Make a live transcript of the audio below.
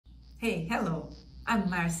Hey, hello, I'm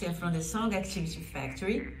Marcia from the Song Activity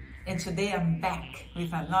Factory, and today I'm back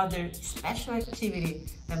with another special activity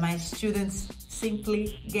that my students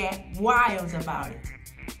simply get wild about it.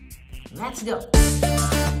 Let's go!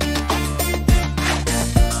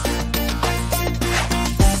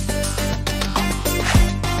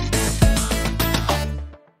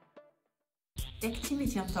 The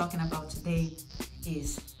activity I'm talking about today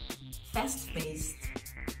is fast-paced.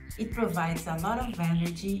 It provides a lot of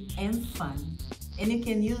energy and fun, and you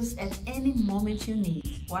can use at any moment you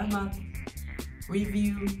need. Warm-up,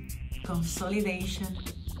 review, consolidation,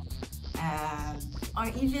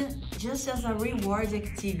 or even just as a reward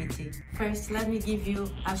activity. First, let me give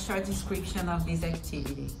you a short description of this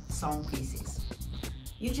activity, song pieces.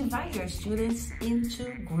 You divide your students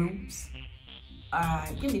into groups.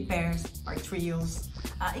 It can be pairs or trios.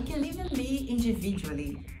 It can even be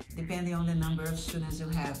individually, depending on the number of students you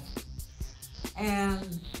have.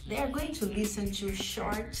 And they are going to listen to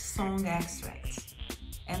short song extracts.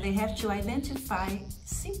 And they have to identify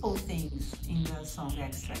simple things in the song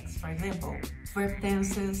extracts. For example, verb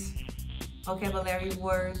tenses, vocabulary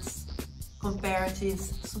words,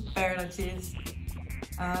 comparatives, superlatives,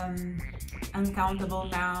 uncountable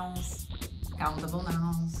nouns, countable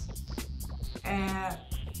nouns,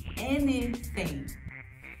 anything.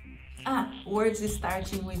 Words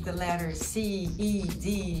starting with the letters C, E,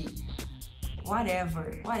 D,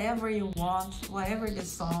 whatever you want, whatever the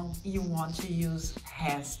song you want to use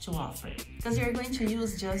has to offer. Because you're going to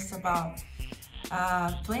use just about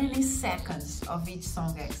 20 seconds of each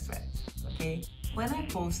song extract, okay? When I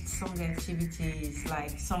post song activities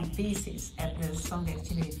like song pieces at the Song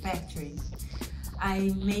Activity Factory,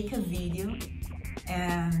 I make a video,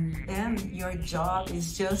 and then your job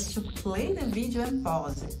is just to play the video and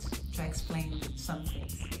pause it to explain some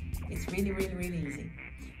things. It's really easy.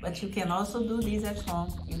 But you can also do this at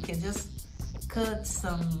home. You can just cut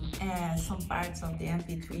some parts of the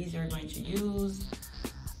MP3s you're going to use,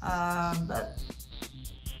 but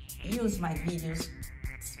use my videos.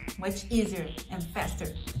 It's much easier and faster,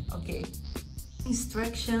 okay?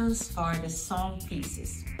 Instructions for the song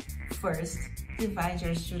pieces. First, divide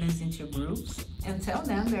your students into groups and tell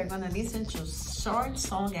them they're going to listen to short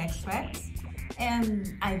song extracts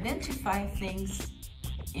and identify things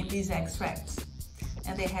in these extracts,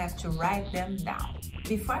 and they have to write them down.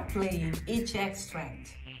 Before playing each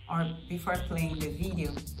extract or before playing the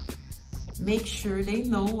video, make sure they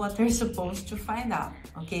know what they're supposed to find out,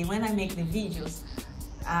 okay? When I make the videos,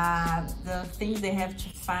 the things they have to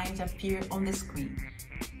find appear on the screen.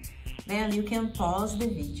 Then you can pause the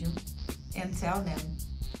video and tell them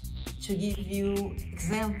to give you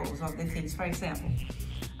examples of the things. For example,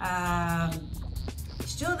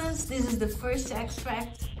 students, this is the first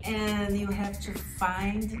extract and you have to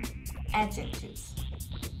find adjectives.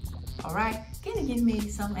 All right, can you give me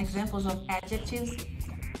some examples of adjectives?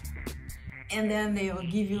 And then they will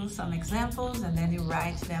give you some examples and then you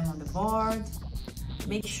write them on the board.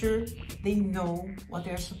 Make sure they know what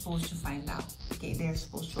they're supposed to find out. Okay, they're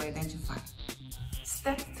supposed to identify.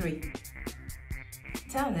 Step 3.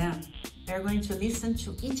 Tell them they're going to listen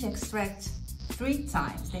to each extract 3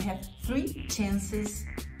 times. They have 3 chances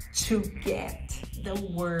to get the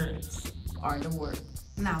words or the word.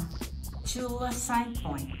 Now, to assign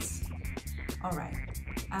points. All right,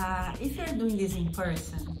 if you're doing this in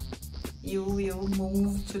person, you will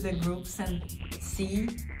move to the groups and see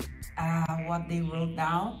what they wrote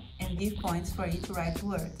down and give points for each right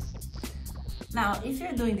word. Now, if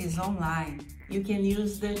you're doing this online, you can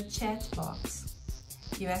use the chat box.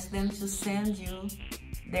 You ask them to send you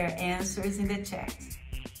their answers in the chat,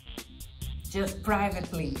 just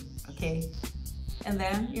privately, okay? And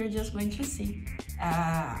then you're just going to see.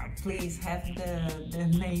 Please have the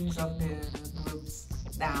names of the groups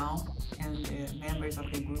down and the members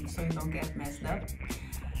of the group so you don't get messed up.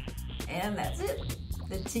 And that's it.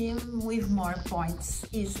 The team with more points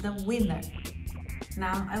is the winner.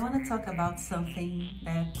 Now, I want to talk about something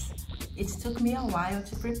that it took me a while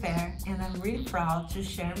to prepare, and I'm really proud to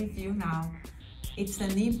share with you now. It's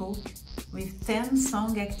an ebook with 10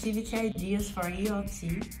 song activity ideas for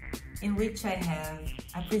ELT, in which I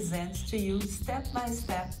present to you step by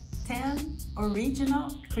step 10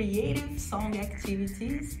 original creative song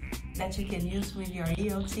activities that you can use with your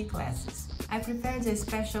ELT classes. I prepared a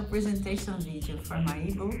special presentation video for my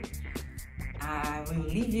ebook. I will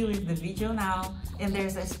leave you with the video now, and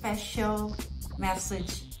there's a special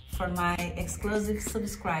message for my exclusive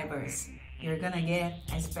subscribers. You're gonna get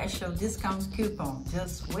a special discount coupon.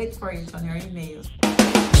 Just wait for it on your email.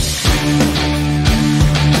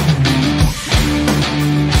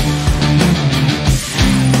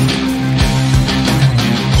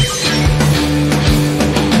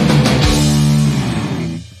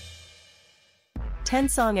 10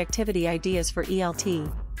 Song Activity Ideas for ELT.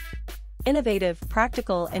 Innovative,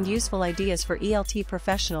 practical, and useful ideas for ELT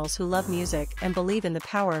professionals who love music and believe in the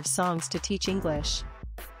power of songs to teach English.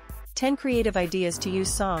 10 creative ideas to use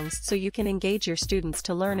songs so you can engage your students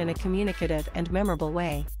to learn in a communicative and memorable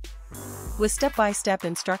way. With step-by-step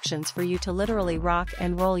instructions for you to literally rock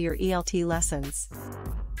and roll your ELT lessons.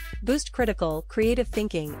 Boost critical, creative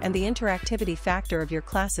thinking and the interactivity factor of your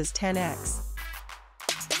class's 10x.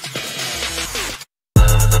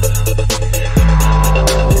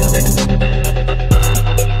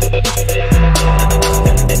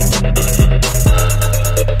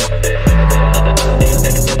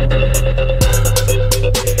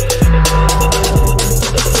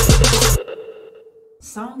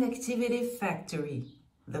 Song Activity Factory,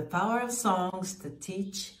 the power of songs to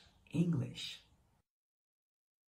teach English.